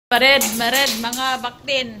Mared, mga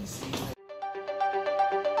baktin.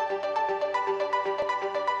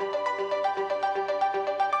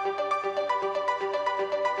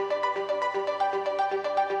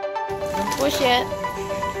 Don't push it.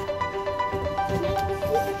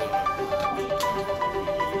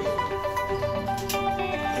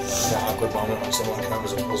 It's an awkward moment when someone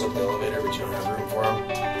comes and pulls up the elevator, but you don't have room for them.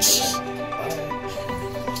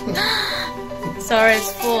 Sorry,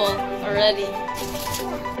 it's full already.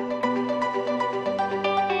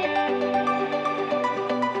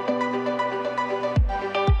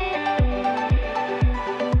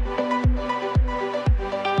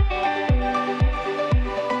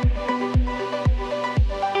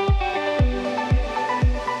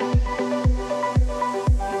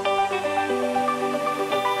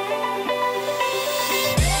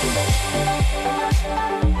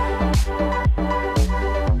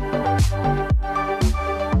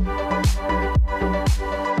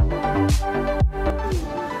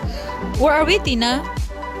 Where are we, Tina?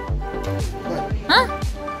 Huh?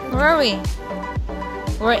 Where are we?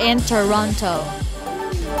 We're in Toronto.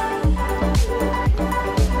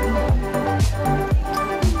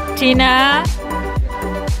 Tina,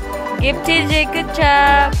 give TJ good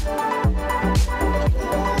job.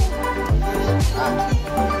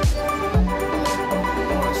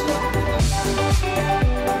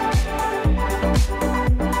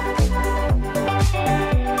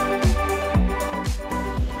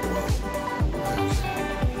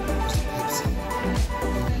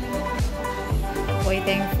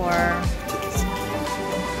 Waiting for.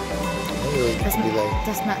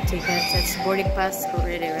 That's not tickets. It's boarding pass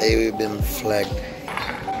already, right? Hey, we've been flagged.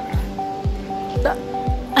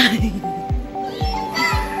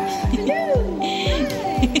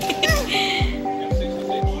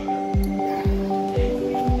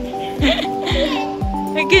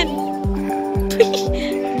 Again.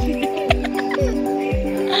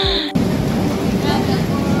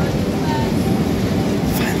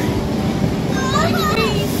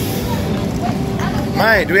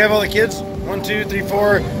 Mine, do we have all the kids? 1, 2, 3,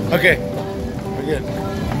 4. Okay, we're good.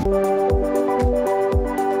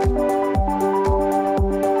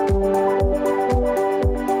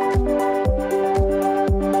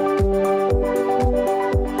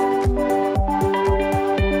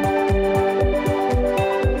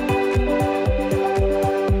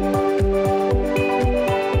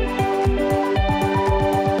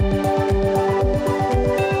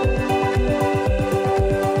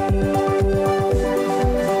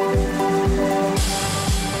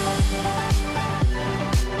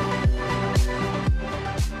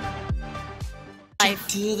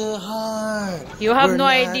 To the heart. You have no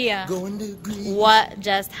idea what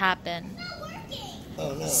just happened.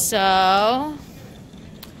 Oh, no. So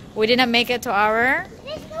we didn't make it to our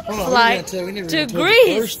flight to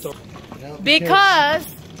Greece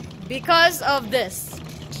because of this.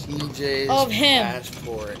 TJ's of him.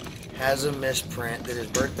 passport has a misprint that his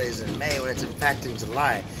birthday's in May when it's in fact in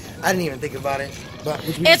July. I didn't even think about it, but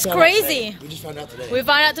it's crazy. We just found out today. We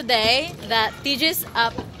found out today that TJ's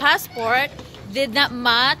passport did not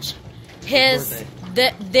match his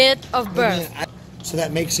date of birth. So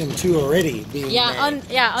that makes him 2 already. Being on so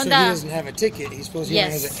the. He doesn't have a ticket. He's supposed to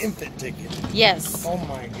only has an infant ticket. Yes. Oh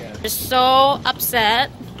my god. We're so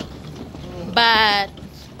upset, but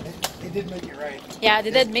they did make it right. Yeah,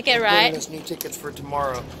 they did make it right. Us new tickets for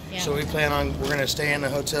tomorrow. Yeah. So we plan on we're gonna stay in the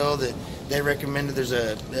hotel that they recommended. There's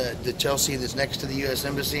the Chelsea that's next to the U.S.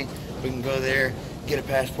 Embassy. We can go there, get a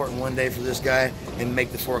passport in 1 day for this guy, and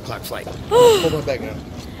make the 4 o'clock flight. Hold my bag now.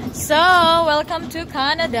 So, welcome to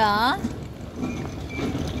Canada.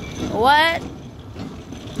 What?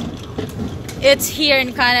 It's here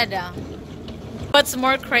in Canada. What's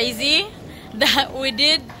more crazy? That we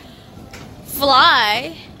did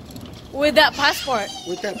fly with that passport.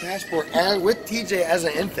 With that passport, and with TJ as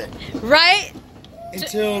an infant. Right?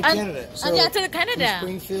 Until Canada. So until Canada.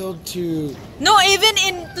 From Springfield to... No, even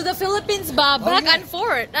to the Philippines, back and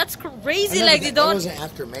forth. That's crazy. Like they don't... That wasn't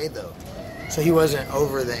after May, though. So he wasn't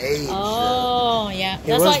over the age. Oh, yeah.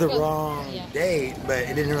 It was the wrong date, but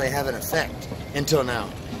it didn't really have an effect until now.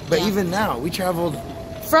 But even now, we traveled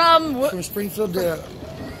from Springfield to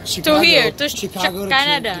Chicago. To here, to Chicago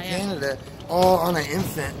Canada. To Canada, all on an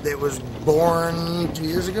infant that was born 2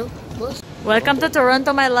 years ago. Welcome to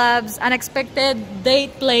Toronto, my loves. Unexpected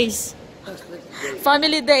date place.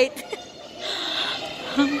 Family date.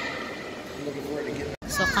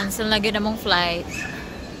 So cancel na gyud among flight.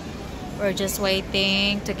 We're just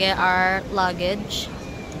waiting to get our luggage,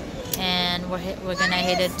 and we're gonna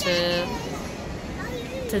head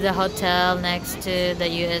to the hotel next to the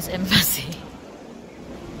U.S. Embassy.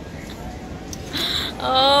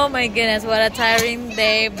 Oh my goodness, what a tiring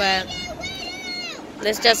day, but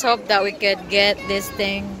let's just hope that we could get this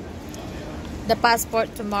thing, the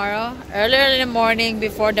passport, tomorrow, earlier in the morning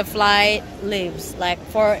before the flight leaves, like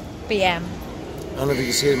 4 p.m. I don't know if you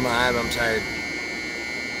can see it in my eye, but I'm tired.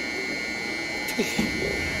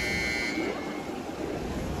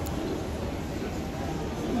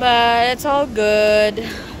 But it's all good.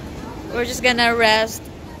 We're just gonna rest,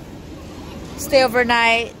 stay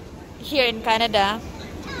overnight here in Canada.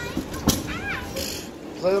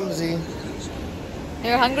 Flimsy.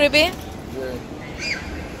 You're hungry, B? Yeah.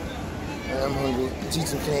 I'm hungry. Let's eat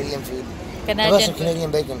some Canadian food. Canadian I got some food.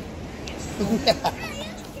 Canadian bacon.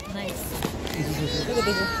 Nice.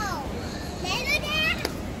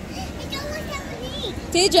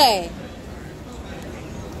 TJ!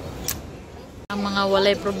 Ang mga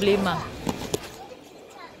walay problema.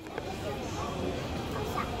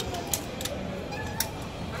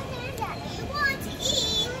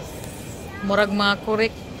 Murag mga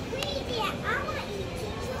kurik.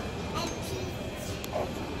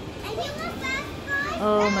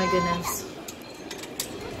 Oh my goodness.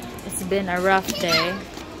 It's been a rough day.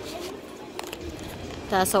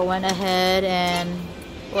 Tasso went ahead and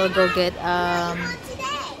we'll go get a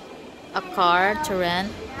car to rent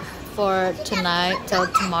for tonight till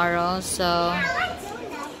tomorrow, so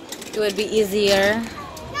it would be easier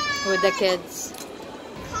with the kids.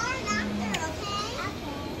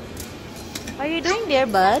 How are you doing there,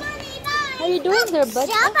 bud? How are you doing there, bud?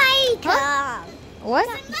 Huh? What?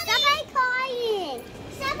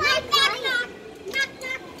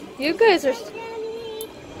 You guys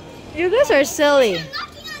are silly.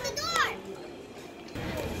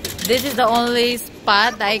 This is the only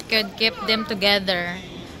spot I could keep them together.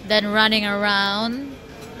 Then running around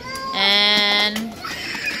and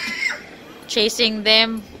chasing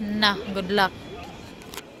them. Nah, good luck.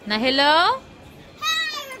 Na hello?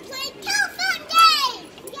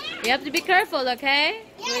 You have to be careful, okay?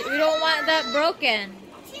 We don't want that broken.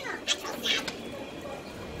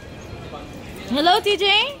 Hello, TJ?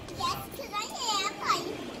 Yes, because I am.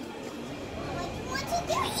 What did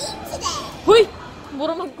you eat today? Huy!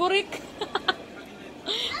 Mura magkurik.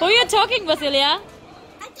 Who are you talking, Basilia?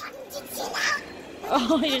 I'm talking to Tina.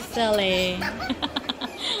 Oh, you're silly.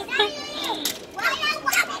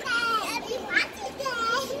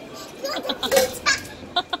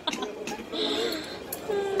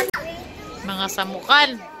 Mga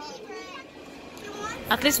samukan.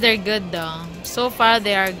 At least they're good though. So far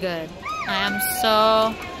they are good. I am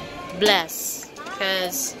so blessed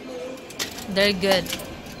because they're good.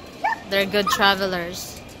 They're good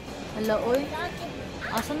travelers. Hello, oy.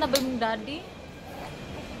 Asan na ba yung daddy?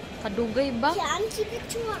 Kadugay ba? I'm keeping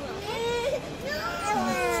tomorrow.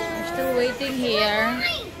 We're still waiting here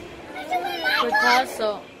for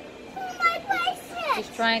Tasso.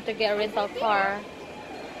 He's trying to get a rental car.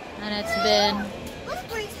 And it's been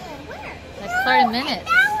like 30 minutes.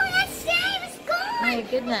 My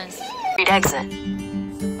goodness. Exit.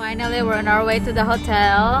 So finally, we're on our way to the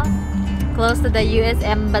hotel close to the US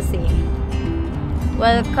Embassy.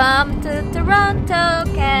 Welcome to Toronto,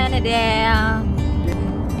 Canada.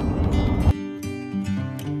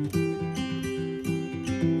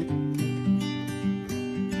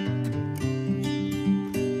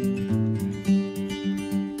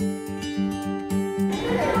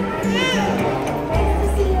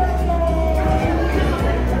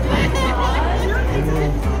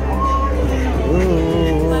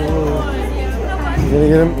 You gonna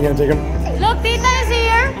get him? You gonna take him? Look, Tita is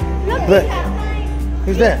here. Look, Look. Tita.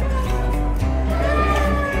 Who's that?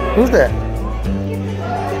 Who's that?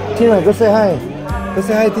 Tina, go say hi. Go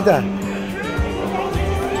say hi, Tita.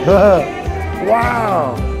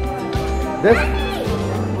 Wow. That's...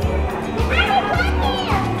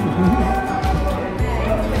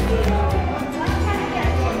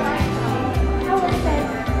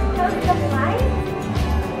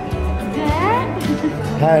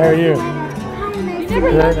 Hi, how are you? Never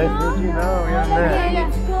Good, met nice to meet you. No, we haven't met.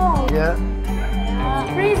 Let's go. Yeah.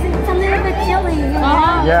 Freezing. It's a little bit chilly.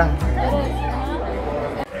 Yeah.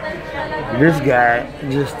 This guy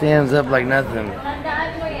just stands up like nothing.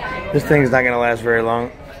 This thing's not gonna last very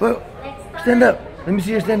long. Whoa, stand up. Let me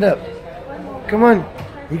see you stand up. Come on,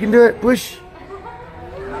 you can do it. Push.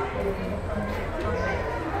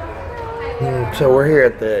 So we're here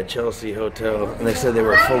at the Chelsea Hotel, and they said they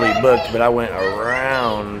were fully booked, but I went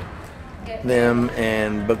around them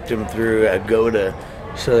and booked them through Agoda.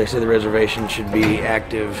 So they said the reservation should be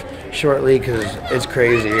active shortly because it's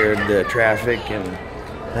crazy here, the traffic, and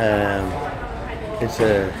it's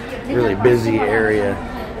a really busy area.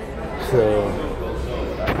 So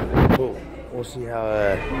we'll see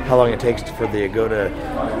how long it takes for the Agoda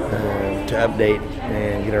to update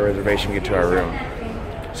and get our reservation, get to our room.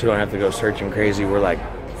 So we don't have to go searching crazy. We're like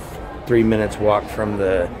 3 minutes walk from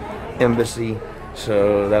the embassy,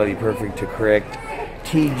 so that'll be perfect to correct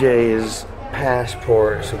TJ's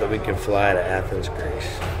passport so that we can fly to Athens,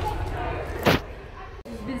 Greece.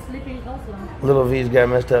 He's been sleeping also. Little V's got a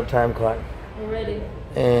messed up time clock. Already.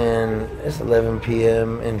 And it's 11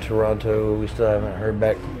 p.m. in Toronto. We still haven't heard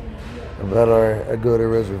back about our Agoda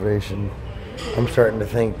reservation. I'm starting to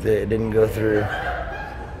think that it didn't go through.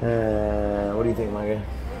 What do you think, my guy?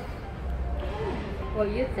 What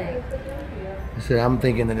do you think? I said, I'm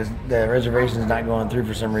thinking that the reservation is not going through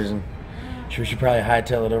for some reason. We should probably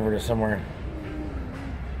hightail it over to somewhere.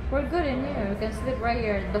 We're good in here. We can sleep right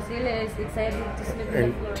here. Basile is excited to sleep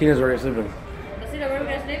in the floor. Tina's already sleeping. Basile, where are we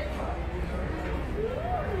gonna sleep?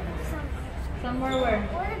 Somewhere where?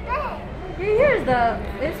 Here's the.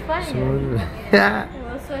 It's fine here. Yeah.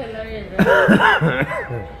 It was so hilarious.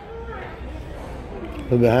 Right?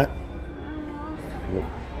 Look at that.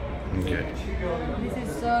 Okay. This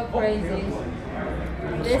is so crazy.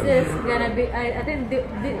 This is gonna be. I think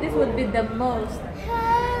this would be the most.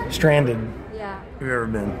 Stranded. Yeah. You've ever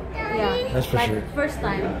been. Yeah. That's for like, sure. First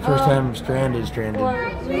time. First time stranded. Well,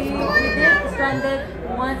 we did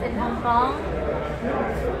stranded once in Hong Kong.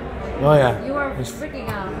 Oh yeah. You were freaking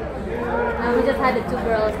out. And we just had the 2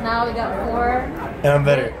 girls. Now we got 4. And I'm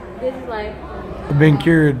better. This is like. I've been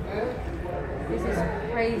cured. This is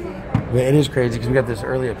crazy. Yeah, it is crazy because we got this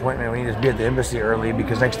early appointment. We need to be at the embassy early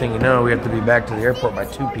because next thing you know, we have to be back to the airport by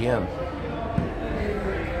 2 p.m.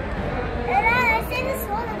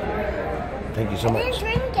 Thank you so much.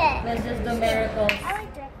 Drink it. Let's just do miracles. I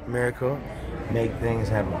like drinking. Miracle, make things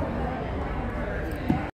happen.